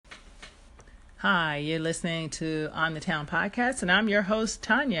Hi, you're listening to On the Town Podcast, and I'm your host,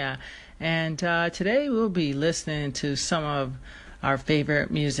 Tanya. And today we'll be listening to some of our favorite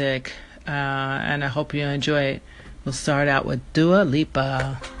music, and I hope you enjoy it. We'll start out with Dua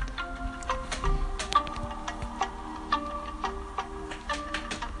Lipa.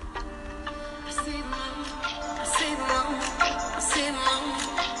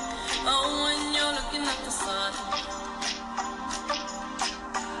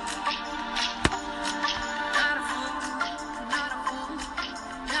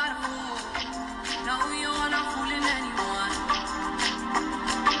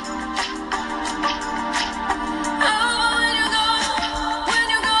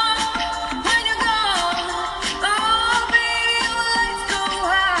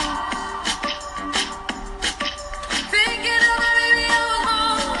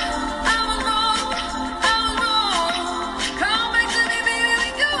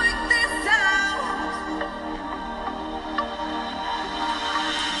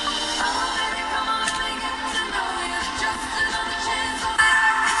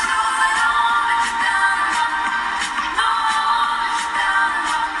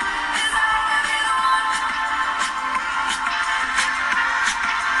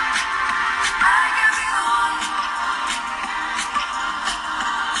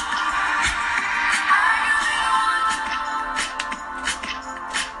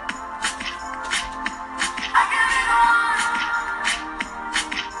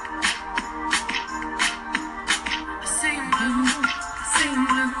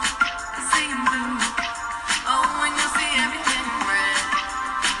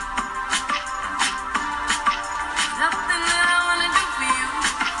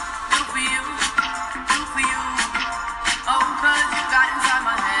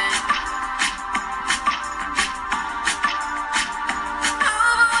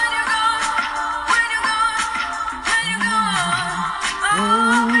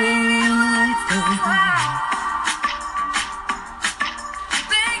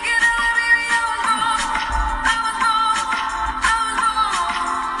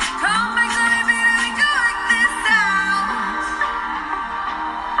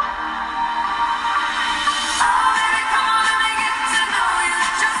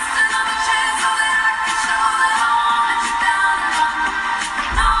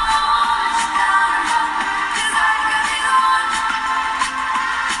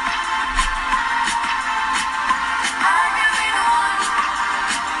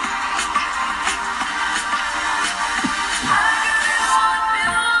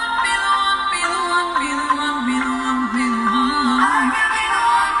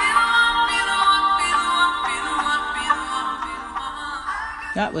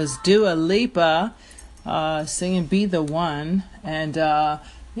 That was Dua Lipa singing Be the One. And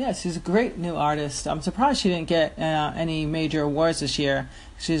she's a great new artist. I'm surprised she didn't get any major awards this year.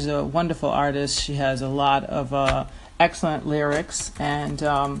 She's a wonderful artist. She has a lot of excellent lyrics. And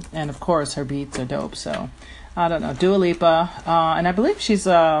of course, her beats are dope. So, I don't know. Dua Lipa. And I believe she's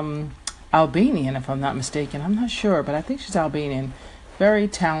Albanian, if I'm not mistaken. I'm not sure, but I think she's Albanian. Very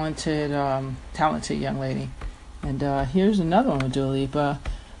talented young lady. And here's another one with Dua Lipa,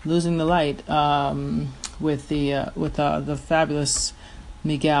 "Losing the Light," with the fabulous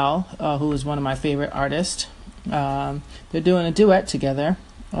Miguel, who is one of my favorite artists. They're doing a duet together.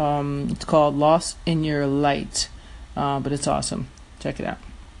 It's called "Lost in Your Light," but it's awesome. Check it out.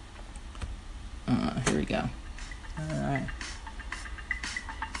 Here we go. All right.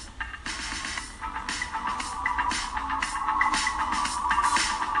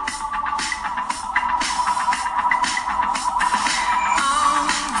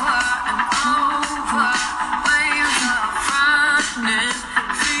 Trust me.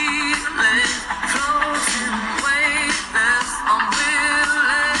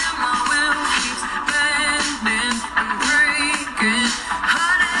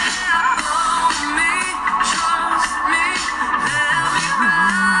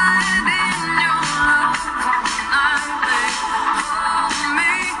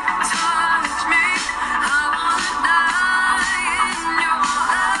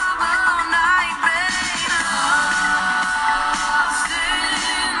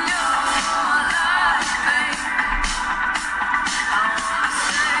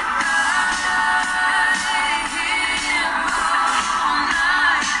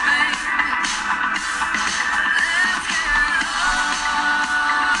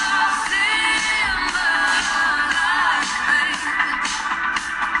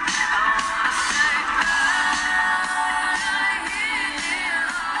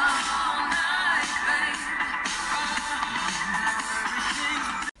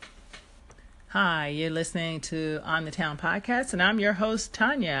 Hi, you're listening to On the Town podcast, and I'm your host,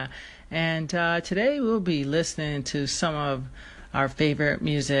 Tanya. And today we'll be listening to some of our favorite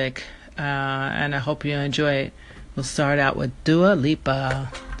music, and I hope you enjoy it. We'll start out with Dua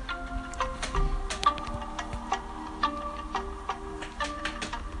Lipa.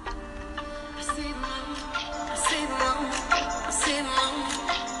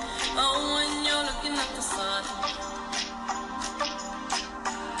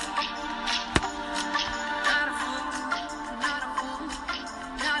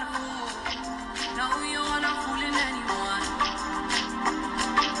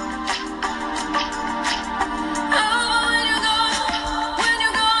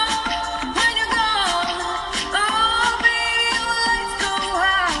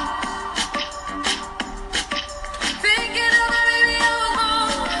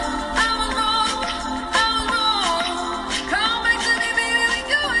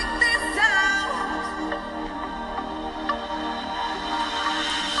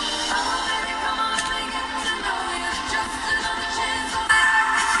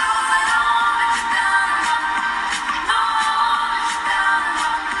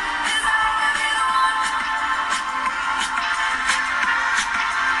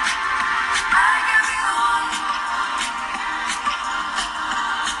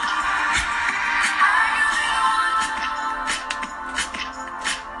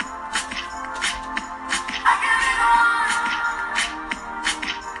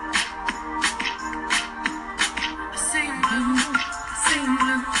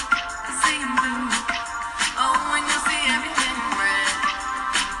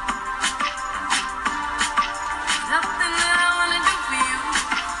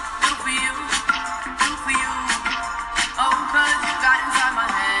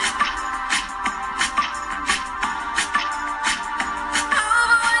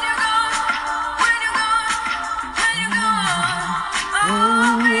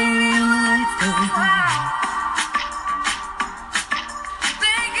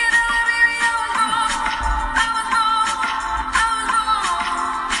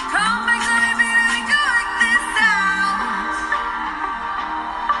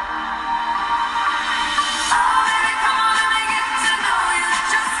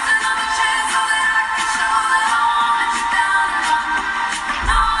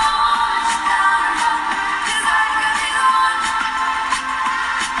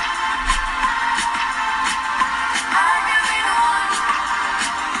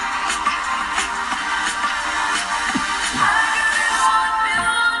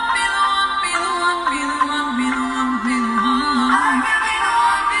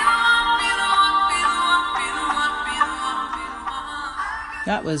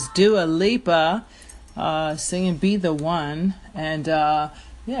 That was Dua Lipa singing Be the One. And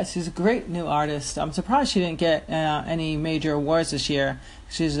she's a great new artist. I'm surprised she didn't get any major awards this year.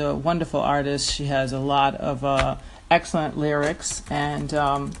 She's a wonderful artist. She has a lot of excellent lyrics, and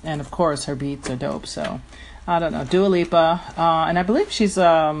of course her beats are dope. So I don't know, Dua Lipa, and I believe she's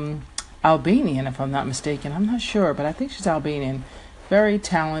Albanian, if I'm not mistaken. I'm not sure, but I think she's Albanian. Very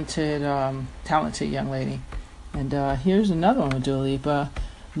talented young lady. And here's another one with Dua Lipa,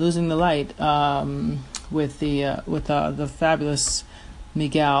 "Losing the Light," with the fabulous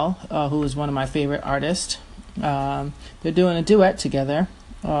Miguel, who is one of my favorite artists. They're doing a duet together.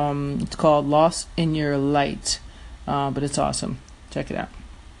 It's called "Lost in Your Light," but it's awesome. Check it out.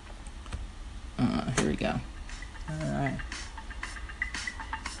 Here we go. All right.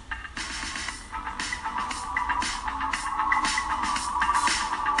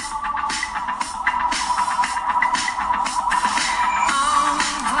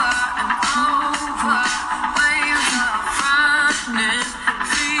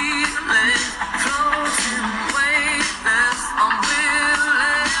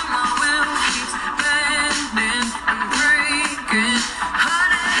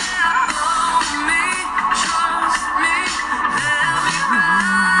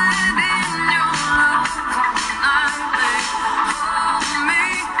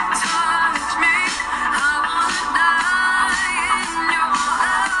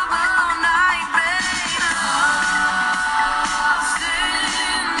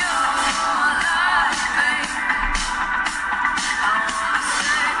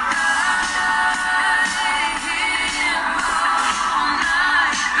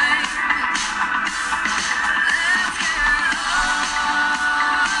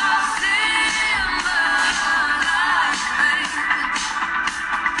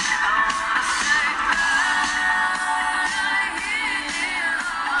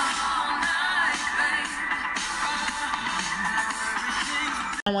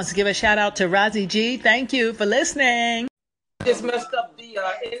 wants to give a shout out to Rozzy G. Thank you for listening. Just messed up the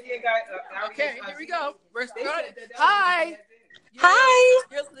Indian guy. Okay, here we go. We're starting. Hi. Hi.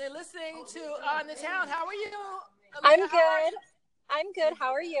 You're listening to On the Town. How are you? I'm good. I'm good.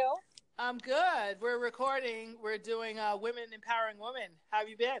 How are you? I'm good. We're recording. We're doing Women Empowering Women. How have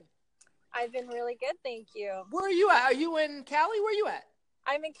you been? I've been really good, thank you. Where are you at? Are you in Cali? Where are you at?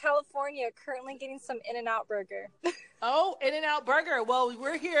 I'm in California, currently getting some In-N-Out burger. Oh, In-N-Out Burger. Well,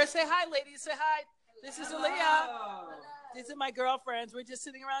 we're here. Say hi, ladies. Say hi. This is Aaliyah. These are my girlfriends. We're just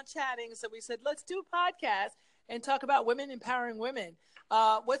sitting around chatting. So we said, let's do a podcast and talk about women empowering women.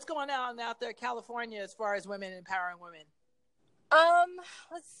 What's going on out there in California as far as women empowering women?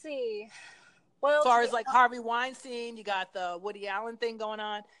 Let's see. Well, as far as like Harvey Weinstein, you got the Woody Allen thing going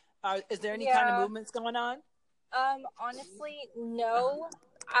on. Is there any kind of movements going on? Honestly, no.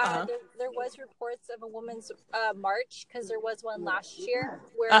 There was reports of a women's march, because there was one last year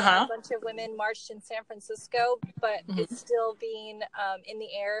where a bunch of women marched in San Francisco, but it's still being in the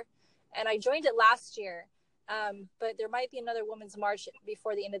air. And I joined it last year, but there might be another women's march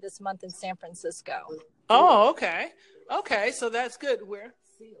before the end of this month in San Francisco. Oh, okay. Okay, so that's good. Where?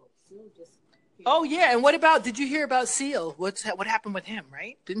 Oh, yeah. And what about, did you hear about Seal? What happened with him,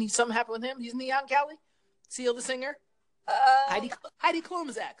 right? Didn't something happen with him? Isn't he out in Cali? Seal the singer? Heidi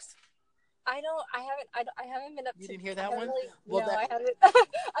Klum's ex. I haven't been up to. You didn't hear that one? Well, no, I haven't.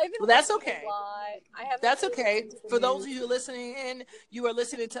 Well, that's okay. That's okay. For news. those of you who are listening in, you are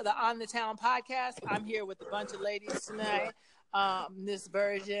listening to the On the Town podcast. I'm here with a bunch of ladies tonight. Miss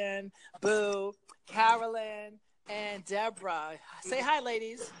Virgin, Boo, Carolyn, and Deborah. Say hi,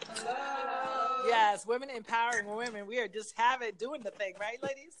 ladies. Hello. Yes, women empowering women. We are just doing the thing, right,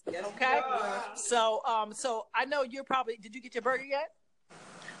 ladies? Yes, okay. So I know you're probably. Did you get your burger yet?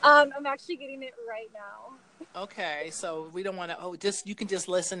 I'm actually getting it right now. Okay, so we don't want to. You can just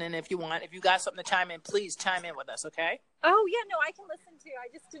listen, and if you want, if you got something to chime in, please chime in with us. Okay. Oh yeah, no, I can listen to. I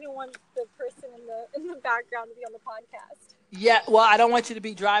just didn't want the person in the background to be on the podcast. Yeah, well, I don't want you to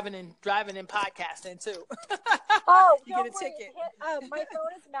be driving and podcasting too. Oh, you get a ticket. My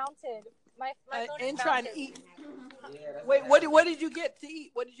phone is mounted. My phone is and mounted. trying to eat. Wait, what did you get to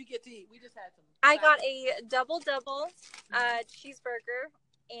eat? What did you get to eat? We just had some. I got a double cheeseburger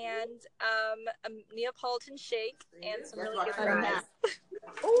and a Neapolitan shake and some really good fries.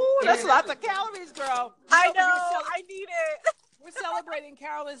 Ooh, that's lots of calories, girl. I know. I need it. We're celebrating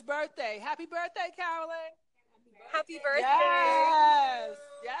Carolyn's birthday. Happy birthday, Carolyn. Happy birthday.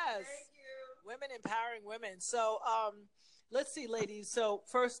 Yes. Women empowering women. So, let's see, ladies. So,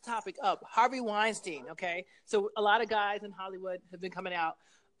 first topic up, Harvey Weinstein, okay? So, a lot of guys in Hollywood have been coming out.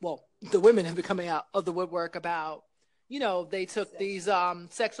 Well, the women have been coming out of the woodwork about, they took these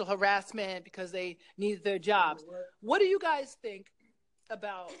sexual harassment because they needed their jobs. What do you guys think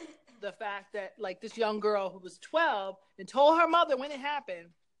about the fact that, like, this young girl who was 12 and told her mother when it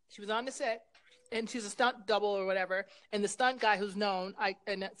happened, she was on the set, and she's a stunt double or whatever, and the stunt guy who's known,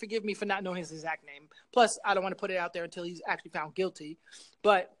 and forgive me for not knowing his exact name, plus I don't want to put it out there until he's actually found guilty,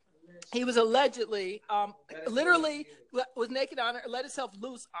 but he was allegedly, literally was naked on her, let himself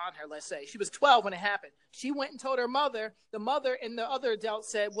loose on her, let's say. She was 12 when it happened. She went and told her mother. The mother and the other adult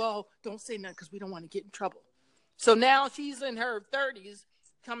said, well, don't say nothing because we don't want to get in trouble. So now she's in her 30s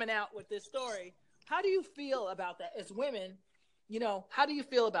coming out with this story. How do you feel about that as women? How do you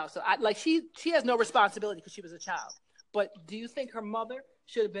feel about it? So she has no responsibility because she was a child. But do you think her mother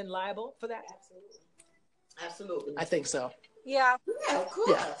should have been liable for that? Absolutely. I think so. Yeah. Of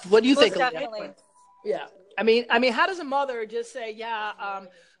course. Yeah. What do you think? Definitely. Yeah. I mean, how does a mother just say,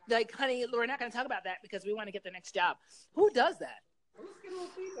 honey, we're not going to talk about that because we want to get the next job? Who does that? Let's get a little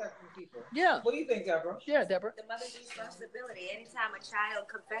feedback from people. Yeah. What do you think, Deborah? Yeah, Deborah. The mother's responsibility. Anytime a child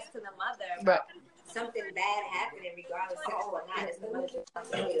confesses to the mother right. something bad happening, regardless of sexual or not, it's the mother's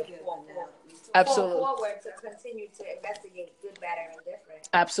responsibility to fall forward to continue to investigate good, bad, or indifferent.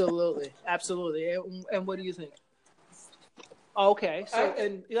 Absolutely. And what do you think? Okay. So,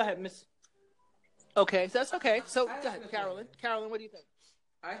 and go ahead, Miss. Okay, so that's okay. So, go ahead, Carolyn. Carolyn, what do you think?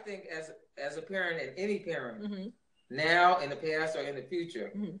 I think as a parent and any parent, now, in the past, or in the future,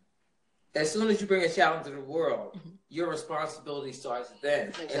 as soon as you bring a child into the world, your responsibility starts then.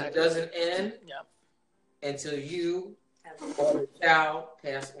 Exactly. And it doesn't end until you or the child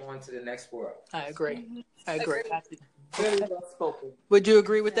pass on to the next world. I agree. Very well spoken. Would you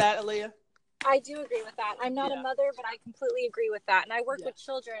agree with that, Aaliyah? I do agree with that. I'm not a mother, but I completely agree with that. And I work with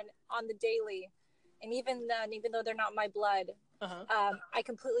children on the daily. And even then, even though they're not my blood, I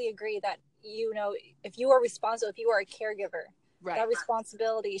completely agree that, if you are responsible, if you are a caregiver, that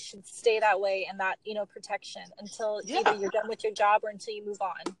responsibility should stay that way, and that, protection until either you're done with your job or until you move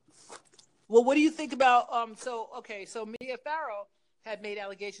on. Well, what do you think about so Mia Farrow had made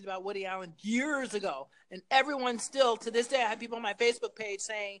allegations about Woody Allen years ago, and everyone still to this day, I have people on my Facebook page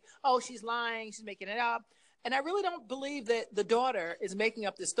saying, "Oh, she's lying, she's making it up." And I really don't believe that the daughter is making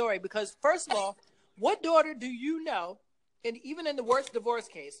up this story, because first of all, what daughter do you know, and even in the worst divorce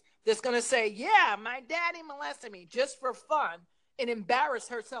case, that's going to say, "Yeah, my daddy molested me," just for fun and embarrass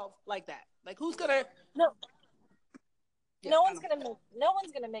herself like that? Like, who's going to No one's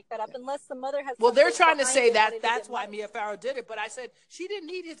gonna make that up unless the mother has. Well, they're trying to say that that's why Mia Farrow did it, but I said she didn't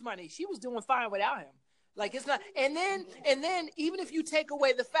need his money. She was doing fine without him. Like, it's not. And then even if you take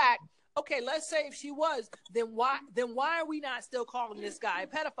away the fact, okay, let's say if she was, then why are we not still calling this guy a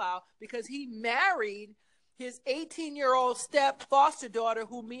pedophile? Because he married his 18-year-old step foster daughter,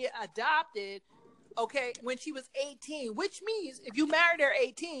 who Mia adopted. Okay, when she was 18, which means if you married her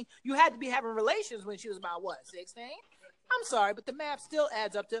 18, you had to be having relations when she was about what, 16? I'm sorry, but the math still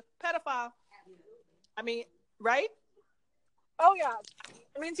adds up to pedophile. I mean, right? Oh, yeah.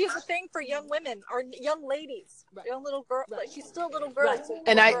 It means he has a thing for young women or young ladies, young little girls. Right. Like, she's still a little girl. Right.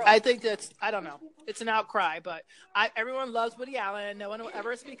 And I think that's, I don't know. It's an outcry, but everyone loves Woody Allen. No one will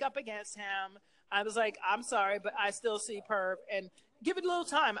ever speak up against him. I was like, I'm sorry, but I still see perv. And give it a little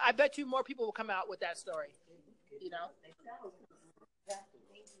time. I bet you more people will come out with that story.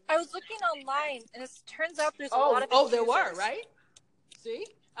 I was looking online, and it turns out there's a lot of accusers. There were, right? See?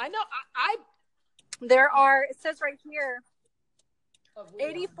 I know. There are, it says right here,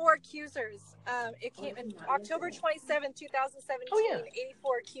 84 accusers. It came in October 27, 2017,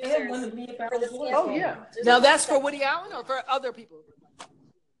 84 accusers for this scandal. Oh, yeah. Now, that's for Woody Allen or for other people?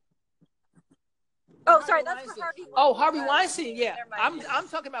 Oh, sorry, that's for Harvey Weinstein. Oh, Harvey Weinstein, yeah. I'm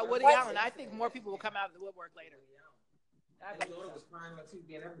talking about Woody Allen. I think more people will come out of the woodwork later. His daughter was crying on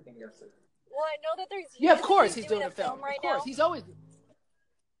TV and everything yesterday. Well, I know that there's. Yeah, of course he's doing a film right now. Of course, he's always.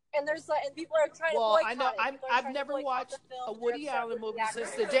 And there's and people are trying to boycott. I know. I've never watched a Woody Allen movie since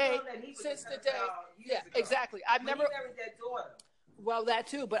the day. Yeah, exactly. I've never. Well, that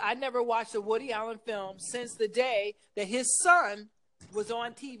too, but I never watched a Woody Allen film since the day that his son was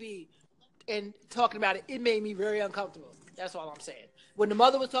on TV and talking about it. It made me very uncomfortable. That's all I'm saying. When the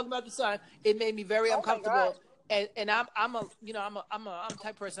mother was talking about the son, it made me very uncomfortable. And I'm a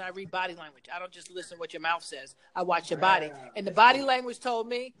type of person. I read body language. I don't just listen to what your mouth says. I watch your body. And the body language told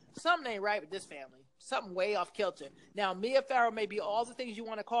me something ain't right with this family. Something way off kilter. Now, Mia Farrow may be all the things you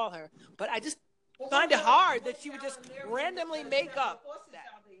want to call her, but I just find it hard that she would just randomly make up that.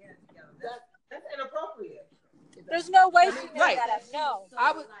 That's inappropriate. There's no way she made that up. No.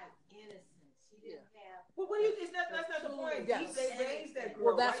 I was Well, what do you think? That's not the point. Yes. They raised that girl.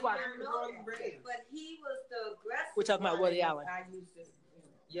 Well, that's why. But he was the aggressor. We're talking about Woody Allen.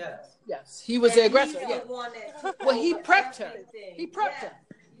 Yes. Yes. He was the aggressor. He's Yeah. the one that Well, he prepped her. He prepped her.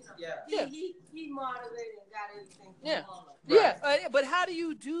 Yeah. He moderated and got everything from home. Yeah, but how do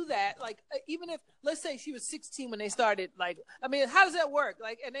you do that? Like, even if, let's say she was 16 when they started, like, I mean, how does that work?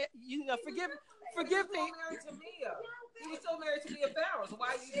 Like, and forgive me. He was so married to Mia Farrow, so why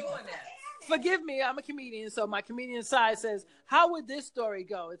are you doing that? Forgive me, I'm a comedian, so my comedian side says, how would this story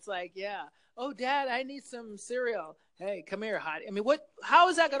go? It's like, yeah, oh, Dad, I need some cereal. Hey, come here, hot. I mean, how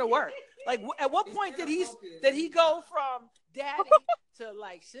is that going to work? Like, at what point did he go from daddy to,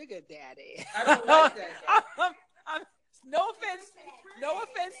 like, sugar daddy? I don't like that. No offense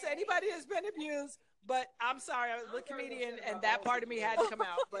to anybody that's been abused, but I'm sorry, I was a comedian, and that part of me had to come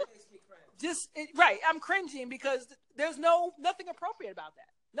out. But I'm cringing because there's nothing appropriate about that.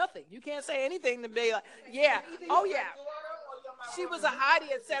 Nothing. You can't say anything to be like, yeah, oh yeah, she was a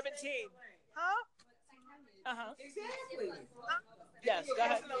hottie at 17, huh? Exactly. Yes. Go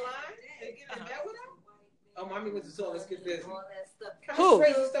ahead. Oh, mommy was so let's get busy. Who?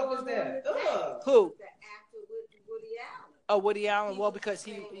 Crazy stuff was that? Who? The actor Woody Allen. Oh, Woody Allen. Well, because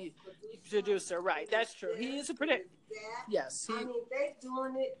he produced her, right? That's true. He is a producer. Yes. I mean, they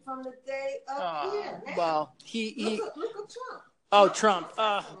doing it from the day up here. Well, Look at Trump. Oh, Trump.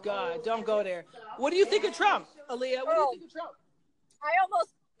 Oh, God. Don't go there. What do you think of Trump, Aaliyah? What do you think of Trump?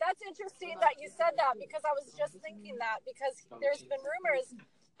 That's interesting that you said that, because I was just thinking that, because there's been rumors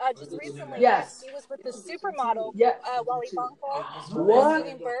just recently that he was with the supermodel while Ivanka was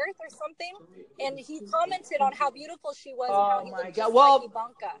giving birth or something, and he commented on how beautiful she was and how he looked just like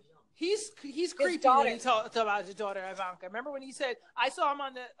Ivanka. He's creepy when he talked about his daughter Ivanka. Remember when he said, I saw him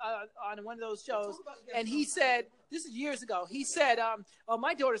on one of those shows, and he said, this is years ago, he said, oh,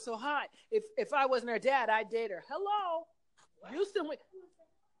 my daughter's so hot. If I wasn't her dad, I'd date her. Hello. Houston.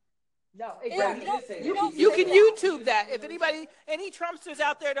 No, exactly. Yeah, you can YouTube that. If any Trumpsters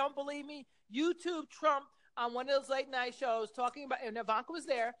out there don't believe me, YouTube Trump on one of those late night shows talking about, and Ivanka was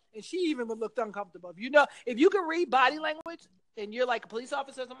there, and she even looked uncomfortable. If you can read body language, and you're like a police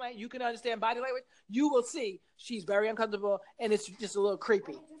officer or something like that, you can understand body language, you will see she's very uncomfortable, and it's just a little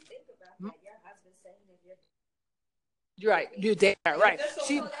creepy. You're right. You're damn right.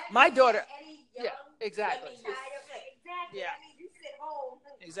 My daughter. Yeah, exactly. Yeah.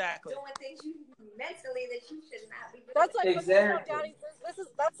 Exactly. Doing things mentally that you should not be doing. That's like exactly.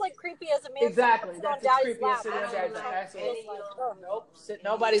 That's like creepy as a man. Exactly. That's as creepy as sitting on daddy's lap. Nope. Sit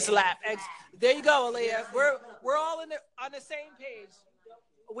nobody's lap. There you go, Aaliyah. We're all on the same page.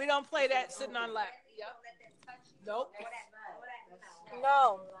 We don't play that sitting on lap. Yep. Nope.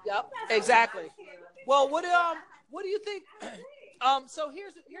 No. Yep. Exactly. Well, what do you think? So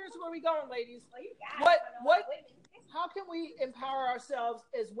here's where we going, ladies. How can we empower ourselves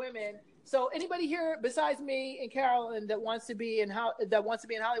as women? So anybody here besides me and Carolyn that wants to be in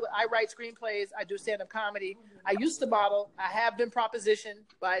Hollywood? I write screenplays. I do stand-up comedy. I used to model. I have been propositioned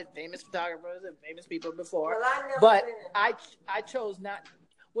by famous photographers and famous people before, but I chose not.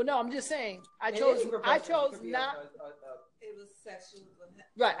 Well, no, I'm just saying I chose not. It was sexual.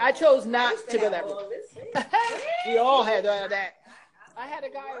 Right, I chose not to go that route. We all had that. I had a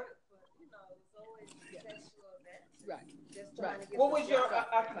guy. Right. What was your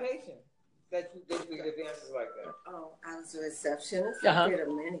occupation that you did the dances like that? Oh, I was a receptionist. Uh-huh. I did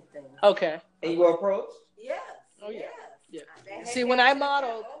many things. Okay. And you were approached? Yes. Oh yeah. Yes. Yeah. See, when I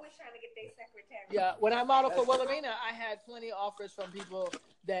modeled. Always trying to get their secretary. Yeah, when I modeled for Wilhelmina, I had plenty of offers from people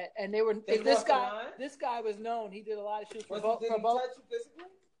and they were. This guy was known. He did a lot of shoots for both. Did he touch you physically?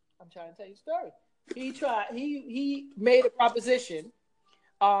 I'm trying to tell you a story. He tried. He made a proposition.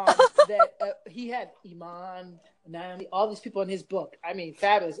 That he had Iman, Naomi, all these people in his book. I mean,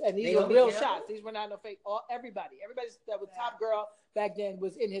 fabulous. And these were real shots. These were not no fake. Everybody that was top girl back then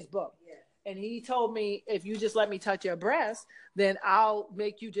was in his book. Yeah. And he told me, if you just let me touch your breast, then I'll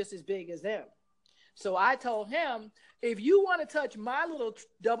make you just as big as them. So I told him, if you want to touch my little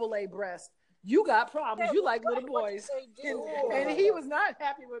AA breast, you got problems. You like little boys. And he was not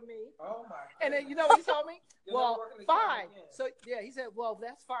happy with me. Oh my God. And then, you know what he told me? Well, fine. So, yeah, he said, well,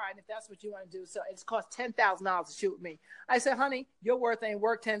 that's fine if that's what you want to do. So it's cost $10,000 to shoot with me. I said, honey, your worth ain't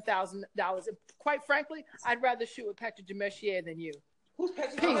worth $10,000. And quite frankly, I'd rather shoot with Patrick Demessier than you. Who's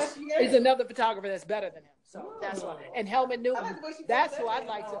Patrick Demessier? He's another photographer that's better than him. So that's why. And Helmut Newton, that's who I'd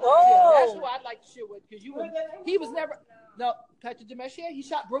like to. That's who I'd like to shoot with because he was never. No, Patrick Demessier. He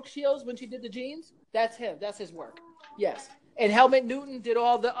shot Brooke Shields when she did the jeans. That's him. That's his work. Yes. And Helmut Newton did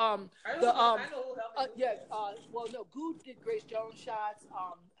all the Good did Grace Jones shots.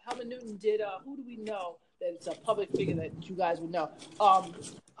 Helmut Newton did who do we know that's a public figure that you guys would know? I'm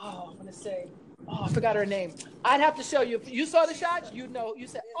gonna say, I forgot her name. I'd have to show you. If you saw the shots, you'd know. You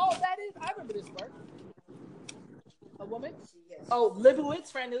said, that is. I remember this work. A woman? Yes. Oh,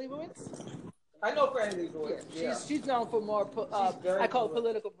 Franny Leibowitz. I know Franny Leibowitz. Yeah. She's known for more. I call it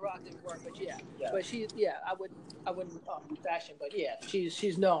political proactive work, but but I wouldn't fashion, but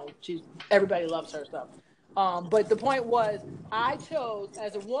she's known. Everybody loves her stuff. But the point was, I chose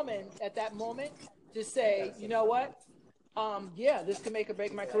as a woman at that moment to say, you know what? This could make or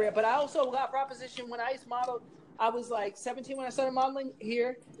break my career. But I also got proposition when I modeled. I was like 17 when I started modeling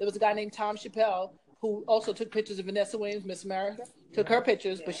here. There was a guy named Tom Chappelle who also took pictures of Vanessa Williams, Miss America. Took her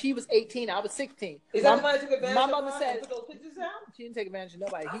pictures, but she was 18. I was 16. Is that somebody took advantage my of mother said, put those pictures out? She didn't take advantage of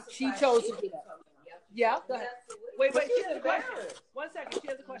nobody. She chose to do that. Yeah, go ahead. Wait, she has a question. 1 second, she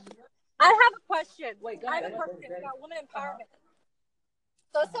has a question. I have a question. Wait, go I ahead. have a question about women empowerment.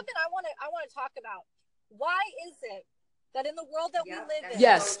 So it's something I want to talk about. Why is it that in the world that we live in?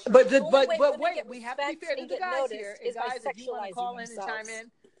 Yes, but wait, we have to be fair to the guys noticed here. And guys, if you want to call in and chime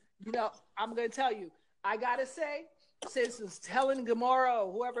in, I'm going to tell you. I got to say, since it's Helen Gomorrah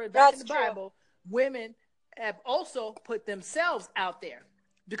or whoever back in the Bible, women have also put themselves out there.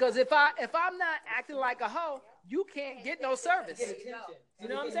 Because if I'm not acting like a hoe, you can't get no service. You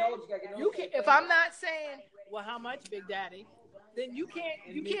know what I'm saying? You can't. If I'm not saying, well, how much, Big Daddy, then you can't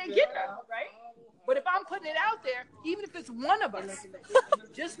get that, right? But if I'm putting it out there, even if it's one of us,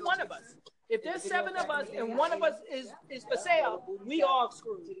 just one of us, if there's 7 of us and one of us is for sale, we all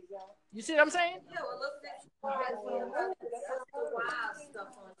screwed. You see what I'm saying?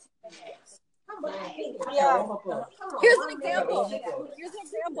 Yeah. Here's an example.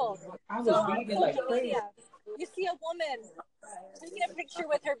 I was reading like crazy. You see a woman taking a picture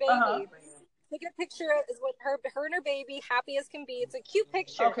with her baby. Taking a picture with her and her baby, happy as can be. It's a cute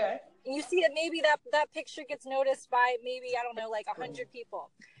picture. Okay. And you see that maybe that picture gets noticed by maybe, I don't know, like 100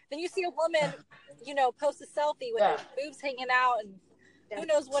 people. Then you see a woman, you know, post a selfie with her boobs hanging out and who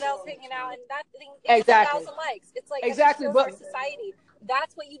knows what else hanging out, and that thing gets 1,000 likes. It's like exactly for society.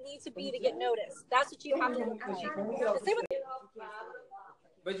 That's what you need to be to get noticed. That's what you have to look like.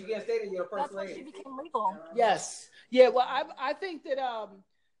 But you can't say that you're a first lady. That's when she became legal. Yes. Yeah. Well, I think that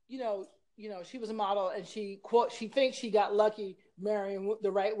you know, she was a model, and she thinks she got lucky marrying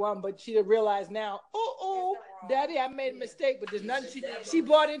the right one, but she realized now, Daddy, I made a mistake. But there's nothing. She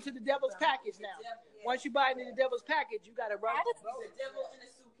bought into the devil's package now. Once you buy into the devil's package, you got to run. He's a devil in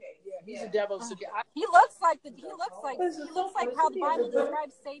a suitcase. Yeah, he's a devil's suitcase. He looks like how the Bible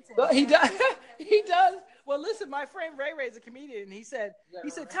describes Satan. Well, he does. He does. Well, listen, my friend Ray is a comedian, and he said,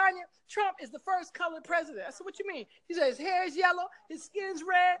 Tanya, Trump is the first colored president. I said, what you mean? He said, his hair is yellow, his skin's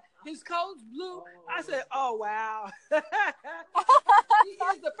red, his coat's blue. I said, oh, wow. He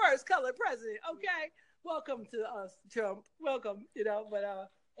is the first colored president. Okay. Welcome to us, Trump. Welcome, but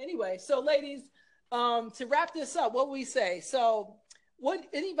anyway, so ladies, to wrap this up, what we say? So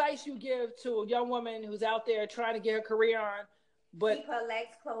any advice you give to a young woman who's out there trying to get her career on, but keep her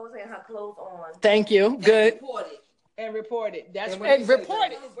legs closed and her clothes on. Thank you. Good. And report it. That's and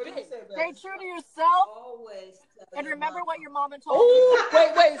report it. Stay true to yourself. Always. And remember what your mama told you.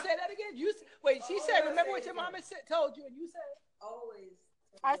 Wait, say that again. She said, remember what your mama told you, and you said always.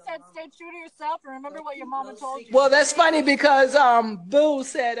 I said, stay true to yourself and remember what your mama told you. Well, that's funny because Boo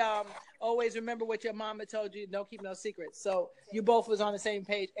said, always remember what your mama told you. Don't keep no secrets. So you both was on the same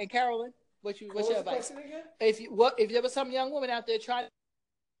page. And Carolyn, what's your advice? If there was some young woman out there trying to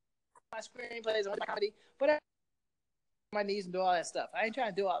my screenplays or my comedy, but I my knees and do all that stuff. I ain't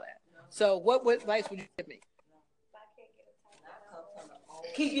trying to do all that. So what advice would you give me?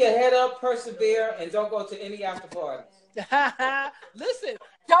 Keep your head up, persevere, and don't go to any after parties. Listen,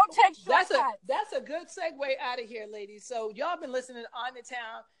 don't take shortcuts. That's a good segue out of here, ladies. So y'all been listening On the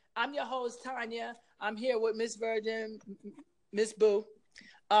Town. I'm your host, Tanya. I'm here with Miss Virgin, Miss Boo,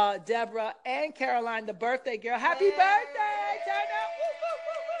 Deborah, and Caroline, the birthday girl. Happy birthday! Turn up! Woo, woo,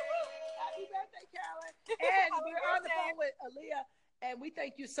 woo, woo, woo. Happy birthday, Caroline! And we're on the phone with Aaliyah, and we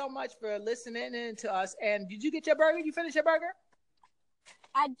thank you so much for listening in to us. And did you get your burger? You finished your burger?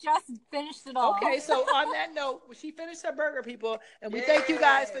 I just finished it all. Okay, so on that note, she finished her burger, people, and we thank you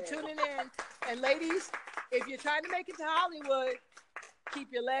guys for tuning in. And ladies, if you're trying to make it to Hollywood,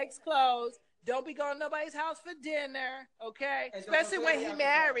 keep your legs closed. Don't be going to nobody's house for dinner, okay? Especially when he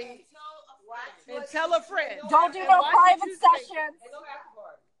married. And tell a friend. Don't do no private sessions.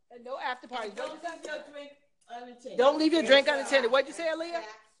 And no after parties. Don't leave your drink unattended. What'd you say, Aaliyah?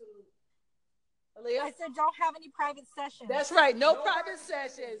 I said don't have any private sessions. That's right. No private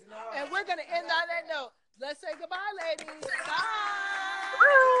sessions. And we're going to end on that note. Let's say goodbye, ladies. Bye.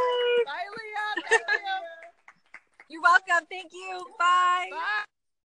 Bye, Aaliyah. Thank you. You're welcome. Thank you. Bye. Bye.